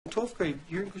12th grade,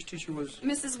 your English teacher was...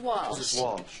 Mrs. Walsh. Mrs.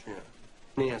 Walsh, yeah.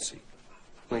 Nancy.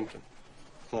 Lincoln.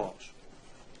 Walsh.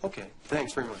 Okay,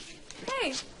 thanks very much.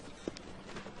 Hey.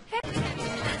 Hey.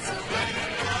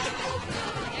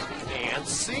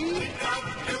 Nancy?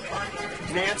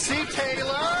 Nancy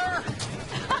Taylor?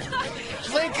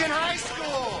 Lincoln High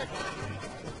School.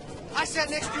 I sat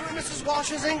next to you in Mrs.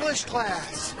 Walsh's English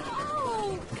class.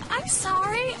 Oh, I'm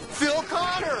sorry. Phil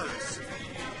Connors.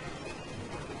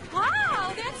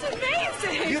 Wow, that's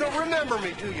amazing. You don't remember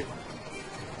me, do you?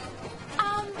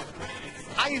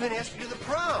 I even asked you to the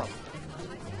prom.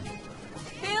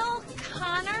 Phil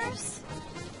Connors?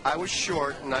 I was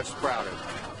short and I've sprouted.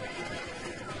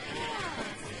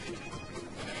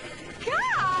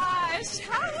 Gosh,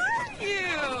 how are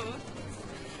you?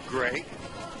 Great.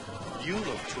 You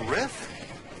look terrific.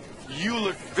 You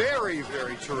look very,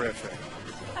 very terrific.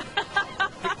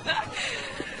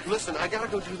 Listen, I gotta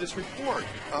go do this report.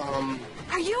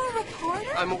 Are you a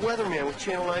reporter? I'm a weatherman with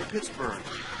Channel 9 Pittsburgh.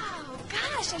 Oh,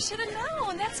 gosh, I should have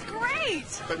known. That's great.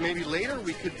 But maybe later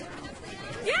we could...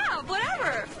 Yeah,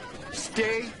 whatever.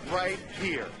 Stay right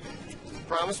here.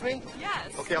 Promise me?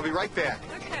 Yes. Okay, I'll be right back.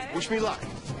 Okay. Wish me luck.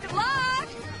 Good luck.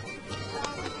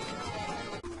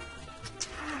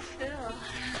 Phil.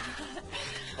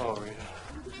 Oh, Rita.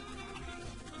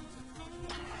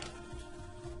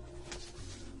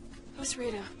 Who's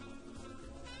Rita?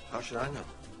 How should I know?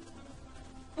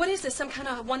 What is this, some kind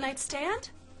of one-night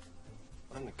stand?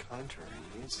 On the contrary,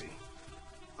 Nancy.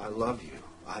 I love you.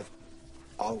 I've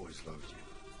always loved you.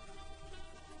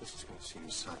 This is going to seem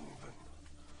sudden, but...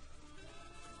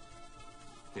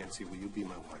 Nancy, will you be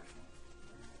my wife?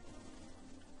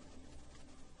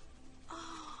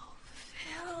 Oh,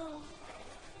 Phil.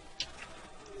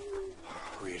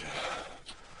 Rita.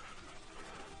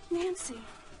 Nancy.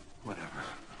 Whatever.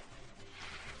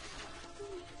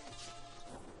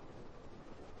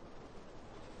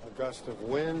 A gust of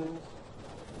wind.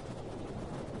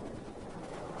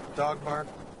 Dog bark.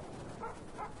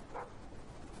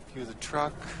 Cue the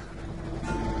truck.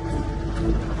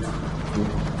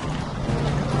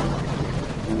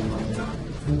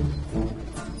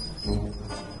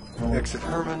 Exit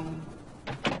Herman.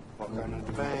 Walk onto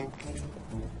the bank.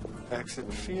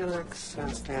 Exit Felix.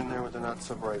 And stand there with a not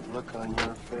so bright look on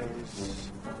your face.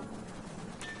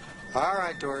 All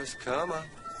right, Doris, come on.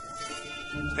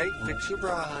 Hey, fix your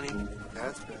bra, honey.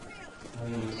 That's better.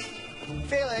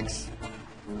 Felix.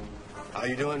 How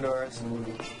you doing, Doris?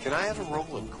 Can I have a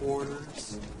roll of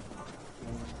quarters?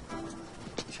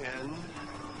 10,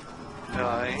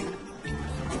 9,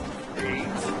 8,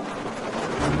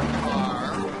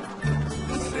 R,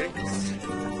 6,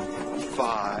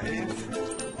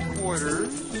 5,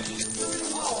 quarters,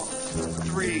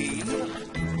 3,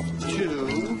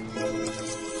 2,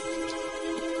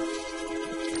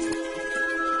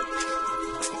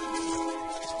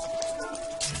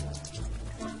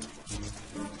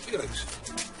 Felix,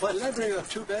 why did I bring up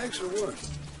 2 bags or 1?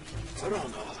 I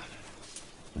don't know.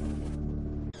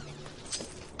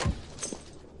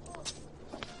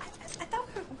 I thought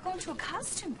we were going to a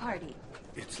costume party.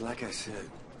 It's like I said,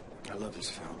 I love this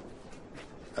film.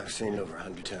 I've seen it over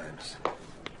 100 times.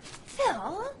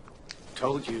 Phil?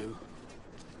 Told you.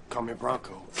 Call me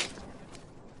Bronco.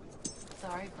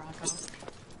 Sorry, Bronco.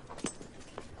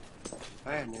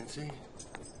 Hi, Nancy.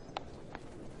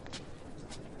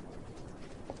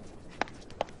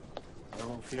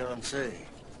 No fiancé.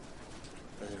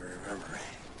 Doesn't remember me.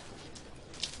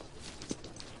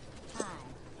 Hi.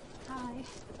 Hi.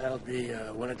 That'll be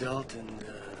 1 adult and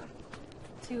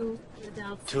 2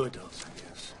 adults. 2 adults, I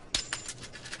guess.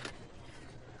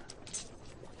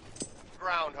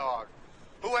 Groundhog,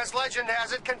 who, as legend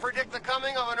has it, can predict the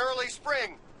coming of an early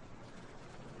spring.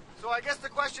 So I guess the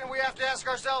question we have to ask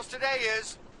ourselves today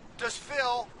is, does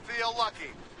Phil feel lucky?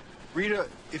 Rita,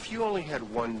 if you only had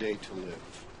 1 day to live,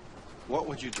 what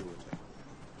would you do with it?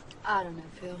 I don't know,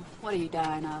 Phil. What are you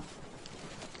dying of?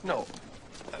 No.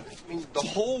 I mean, the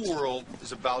whole world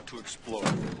is about to explode.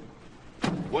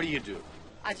 What do?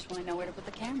 I just want to know where to put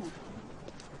the camera.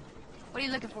 What are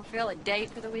you looking for, Phil? A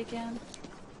date for the weekend?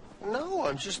 No,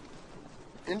 I'm just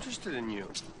interested in you.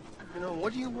 You know,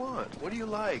 what do you want? What do you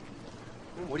like?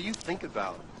 What do you think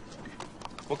about?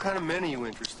 What kind of men are you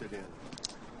interested in?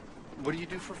 What do you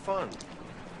do for fun?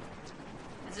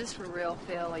 Is this for real,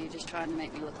 Phil, or are you just trying to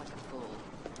make me look like a fool?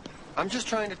 I'm just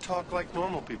trying to talk like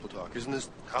normal people talk. Isn't this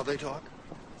how they talk?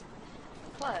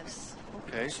 Close.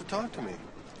 Okay, so talk to me.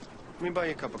 Let me buy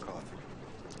you a cup of coffee.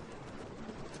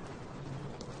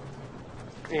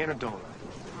 And a donut.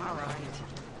 All right.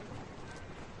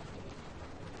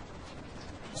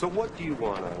 So what do you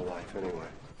want out of life, anyway?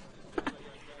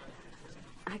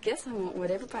 I guess I want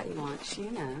what everybody wants, you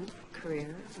know.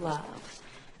 Career, love,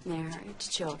 marriage,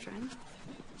 children.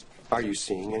 Are you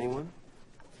seeing anyone?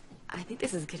 I think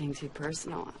this is getting too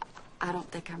personal. I don't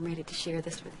think I'm ready to share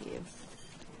this with you.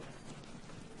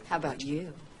 How about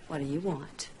you? What do you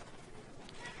want?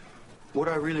 What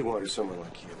I really want is someone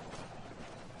like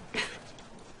you.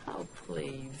 Oh,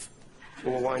 please.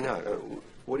 Well, why not?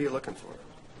 What are you looking for?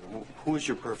 Who is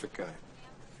your perfect guy?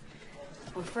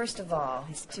 Well, first of all,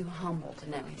 he's too humble to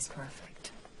know he's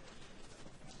perfect.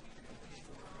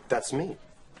 That's me.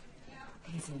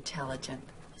 He's intelligent,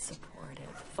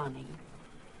 supportive, funny.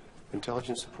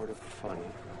 Intelligent, supportive, funny.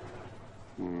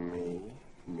 Me.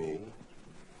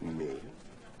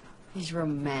 He's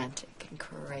romantic and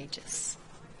courageous.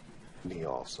 Me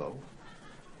also.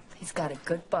 He's got a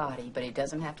good body, but he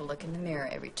doesn't have to look in the mirror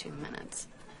every 2 minutes.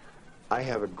 I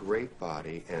have a great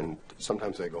body, and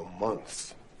sometimes I go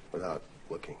months without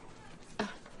looking.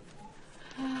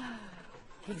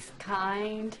 He's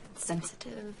kind,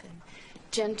 sensitive, and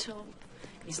gentle.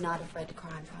 He's not afraid to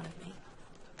cry in front of me.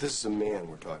 This is a man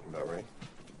we're talking about, right?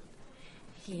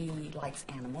 He likes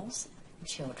animals and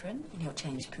children, and he'll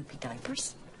change poopy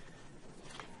diapers.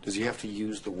 Does he have to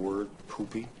use the word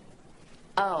poopy?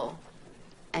 Oh,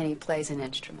 and he plays an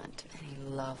instrument, and he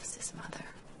loves his mother.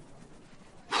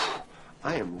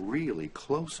 I am really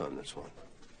close on this one.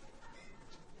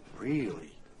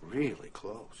 Really, really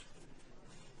close.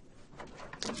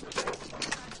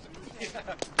 You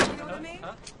know what I mean?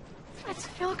 Huh? That's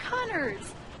Phil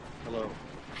Connors. Hello.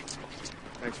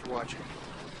 Thanks for watching.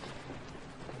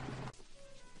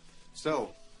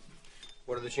 So,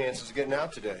 what are the chances of getting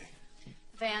out today?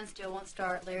 The van still won't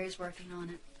start. Larry's working on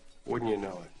it. Wouldn't you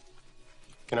know it?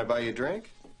 Can I buy you a drink?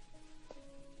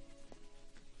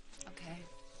 Okay.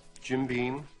 Jim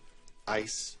Beam,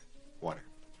 ice, water.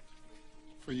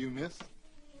 For you, miss?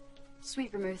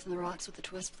 Sweet vermouth on the rocks with a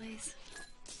twist, please.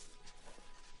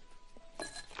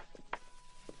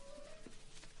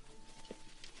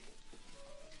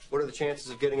 What are the chances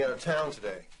of getting out of town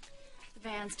today? The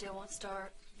van still won't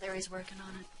start. Larry's working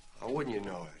on it. Oh, wouldn't you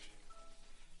know it?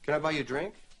 Can I buy you a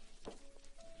drink?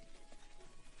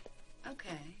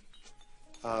 Okay.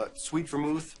 Sweet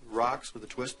vermouth, rocks with a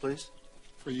twist, please.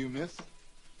 For you, miss?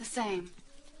 The same.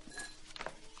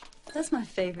 That's my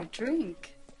favorite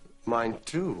drink. Mine,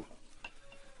 too.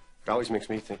 It always makes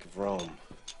me think of Rome.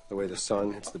 The way the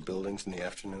sun hits the buildings in the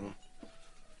afternoon.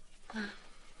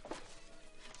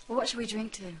 Well, what should we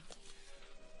drink to?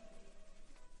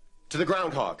 To the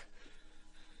Groundhog.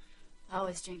 I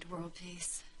always drink to world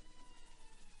peace.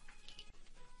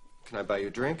 Can I buy you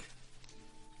a drink?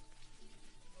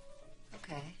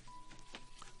 Okay.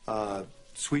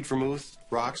 Sweet vermouth,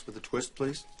 rocks with a twist,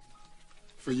 please.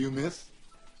 For you, miss?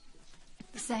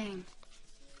 The same.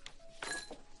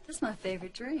 That's my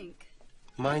favorite drink.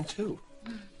 Mine, too.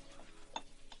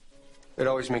 It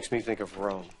always makes me think of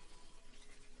Rome.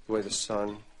 The way the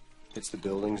sun hits the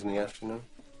buildings in the afternoon.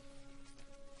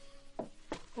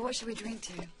 Well, what should we drink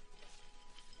to?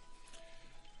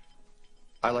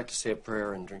 I like to say a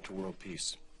prayer and drink to world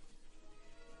peace.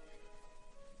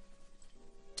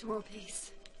 To world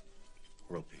peace.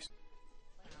 World peace.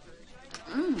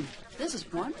 This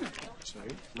is wonderful. Sorry,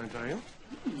 can I tell you?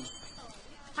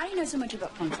 How do you know so much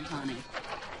about Punxsutawney?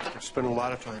 I've spent a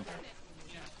lot of time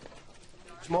there.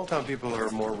 Small town people are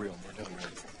more real, more down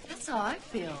there. That's how I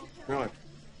feel. Really?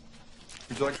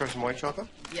 Would you like to try some white chocolate?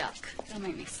 Yuck. That'll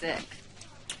make me sick.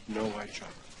 No white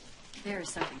chocolate. There is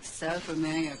something so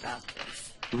familiar about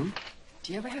this. Hmm?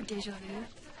 Do you ever have deja vu?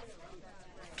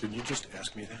 Did you just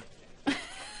ask me that?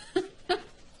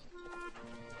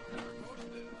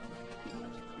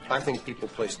 I think people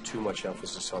place too much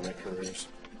emphasis on their careers.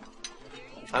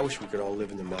 I wish we could all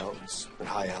live in the mountains at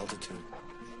high altitude.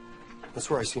 That's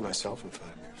where I see myself in 5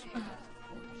 years.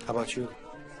 How about you?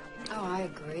 Oh, I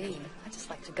agree. I just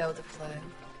like to go with the flow.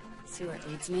 See where it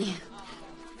leads me.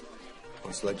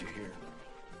 What's led you here?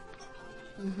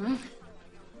 Of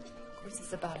course,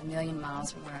 it's about 1,000,000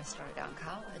 miles from where I started out in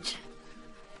college.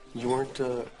 You weren't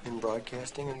in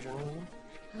broadcasting and journalism?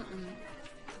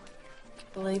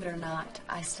 Believe it or not,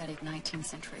 I studied 19th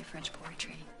century French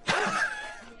poetry.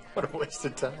 What a waste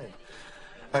of time.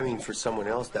 I mean, for someone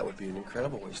else, that would be an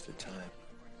incredible waste of time.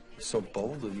 It's so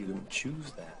bold of you to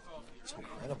choose that. It's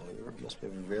incredible. You must be a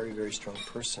very, very strong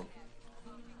person.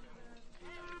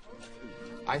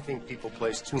 I think people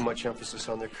place too much emphasis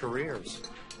on their careers.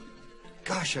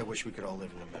 Gosh, I wish we could all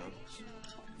live in the mountains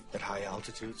at high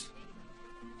altitudes.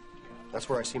 That's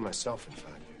where I see myself in 5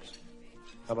 years.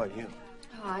 How about you?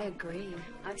 Oh, I agree.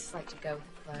 I just like to go with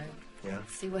the flow. Yeah?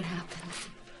 See what happens.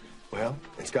 Well,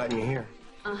 it's gotten you here.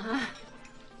 Of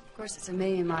course, it's a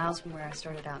million miles from where I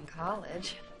started out in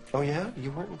college. Oh, yeah?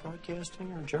 You weren't in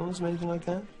broadcasting or journalism, anything like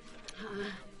that?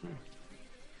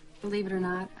 Believe it or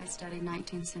not, I studied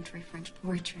 19th century French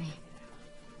poetry.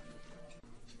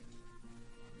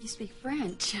 You speak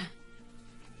French.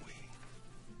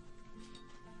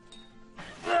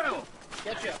 No!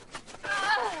 Catch up.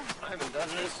 I haven't done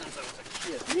this since I was a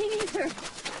kid. Me neither.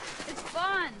 It's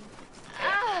fun.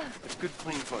 It's good,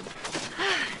 clean fun.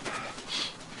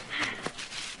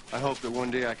 I hope that one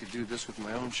day I could do this with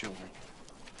my own children.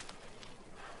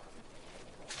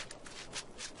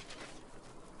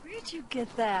 Where'd you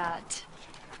get that?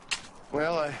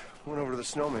 Well, I went over to the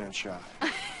snowman shop.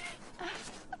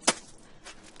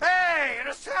 Hey, an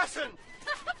assassin!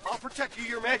 I'll protect you,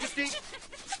 Your Majesty.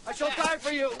 I shall die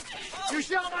for you. You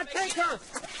shall not take her.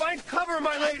 Find cover,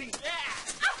 my lady.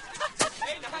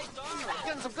 Hey, nice dog.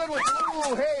 Getting some good ones.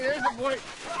 Ooh, hey, there's a boy.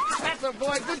 That's a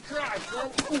boy. Good cry.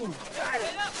 Ooh, got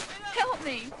it. Help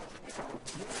me.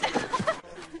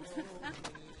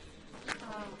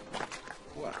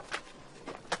 What?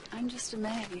 I'm just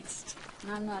amazed.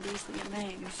 And I'm not easily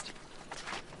amazed.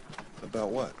 About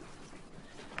what?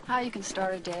 How you can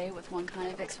start a day with one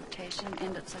kind of expectation and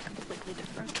end up so completely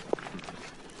different.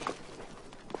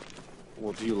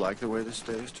 Well, do you like the way this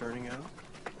day is turning out?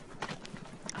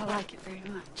 I like it very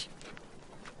much.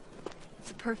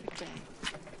 It's a perfect day.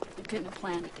 You couldn't have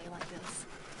planned a day like this.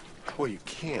 Well, you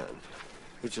can.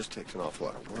 It just takes an awful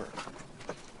lot of work.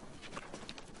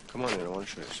 Come on in, I want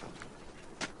to show you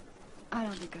something. I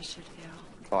don't think I should, Phil.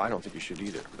 Oh, I don't think you should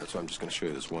either. That's why I'm just going to show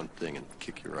you this one thing and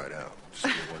kick you right out. Just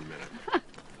give me 1 minute.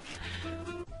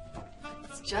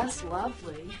 It's just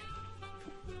lovely.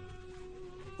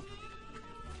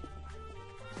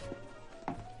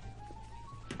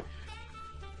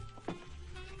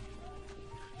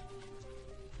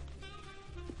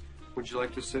 Would you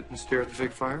like to sit and stare at the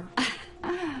big fire?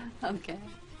 Okay.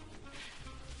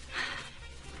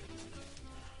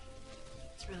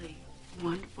 It's really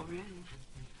wonderful, isn't it?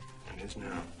 It is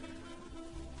now.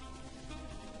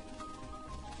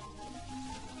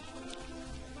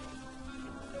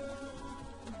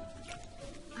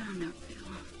 I don't know, Phil.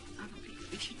 I don't think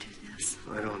we should do this.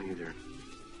 I don't either.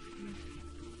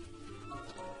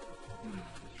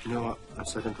 You know what? On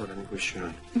second thought, I think we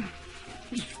should.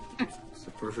 It's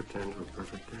the perfect end to a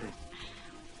perfect day.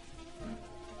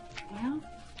 Well,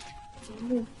 it's a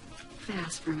little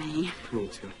fast for me. Me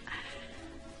too.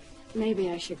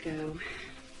 Maybe I should go.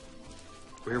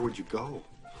 Where would you go?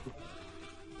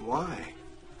 Why?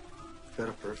 I've got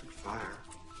a perfect fire.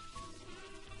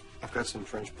 I've got some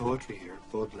French poetry here.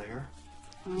 Baudelaire.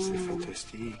 C'est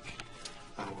fantastique.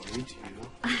 I will read to you.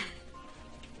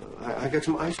 I got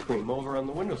some ice cream over on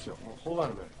the windowsill. Well, hold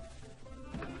on a minute.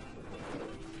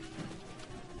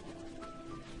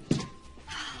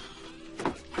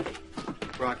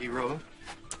 Rocky Road?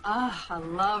 Ah, I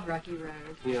love Rocky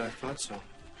Road. Yeah, I thought so.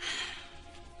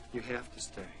 You have to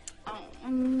stay. Oh,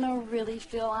 no, really,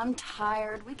 Phil. I'm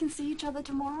tired. We can see each other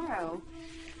tomorrow.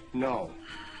 No.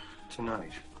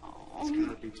 Tonight. It's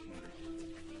gotta be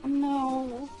tonight.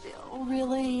 No, Phil,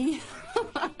 really.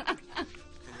 Come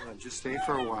on, just stay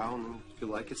for a while, and then if you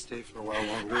like it, stay for a while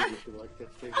longer. And if you like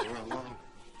that, stay for a while longer.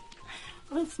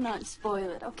 Let's not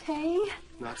spoil it, okay?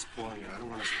 Not spoiling it. I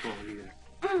don't want to spoil it either.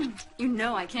 You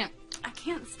know I can't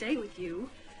stay with you.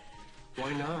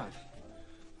 Why not?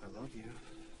 I love you.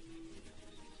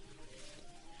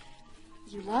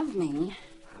 You love me.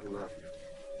 I love you.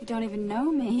 You don't even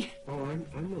know me. Oh, I know you.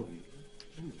 I know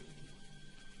you.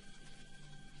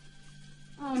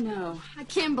 Oh, no. I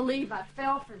can't believe I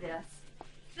fell for this.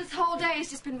 This whole day has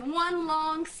just been one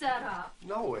long setup.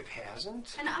 No, it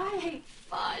hasn't. And I hate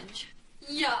fudge.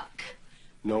 Yuck.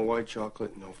 No white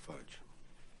chocolate, no fudge.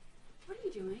 What are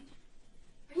you doing?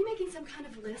 Are you making some kind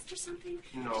of list or something?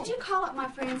 No. Did you call up my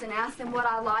friends and ask them what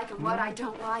I like and what I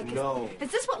don't like? No.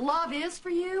 Is this what love is for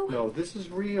you? No, this is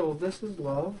real. This is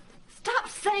love. Stop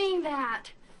saying that.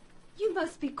 You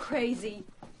must be crazy.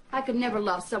 I could never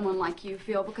love someone like you,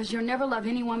 Phil, because you'll never love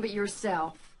anyone but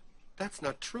yourself. That's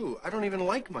not true. I don't even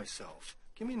like myself.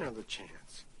 Give me another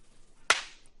chance.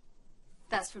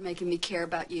 That's for making me care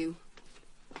about you.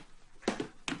 I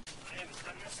haven't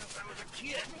done this since I was a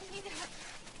kid. Me neither.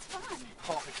 It's fun.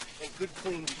 Oh, and good,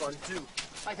 clean fun, too.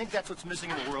 I think that's what's missing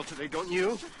in the world today, don't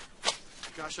you?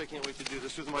 Gosh, I can't wait to do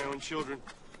this with my own children.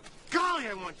 Golly,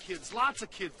 I want kids, lots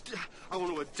of kids. I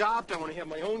want to adopt, I want to have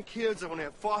my own kids, I want to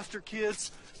have foster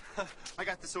kids. I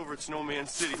got this over at Snowman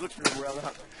City. Look for them around the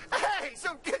house. Hey,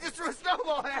 some kid just threw a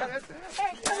snowball at us.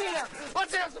 Hey, come here.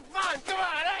 Let's have some fun. Come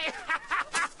on, hey.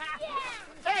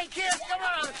 Hey, kids, come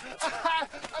on!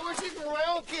 I wish these were my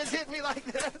own kids hitting me like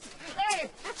this. Hey!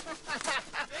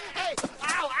 Hey!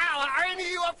 Ow, ow! Are any of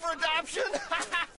you up for adoption?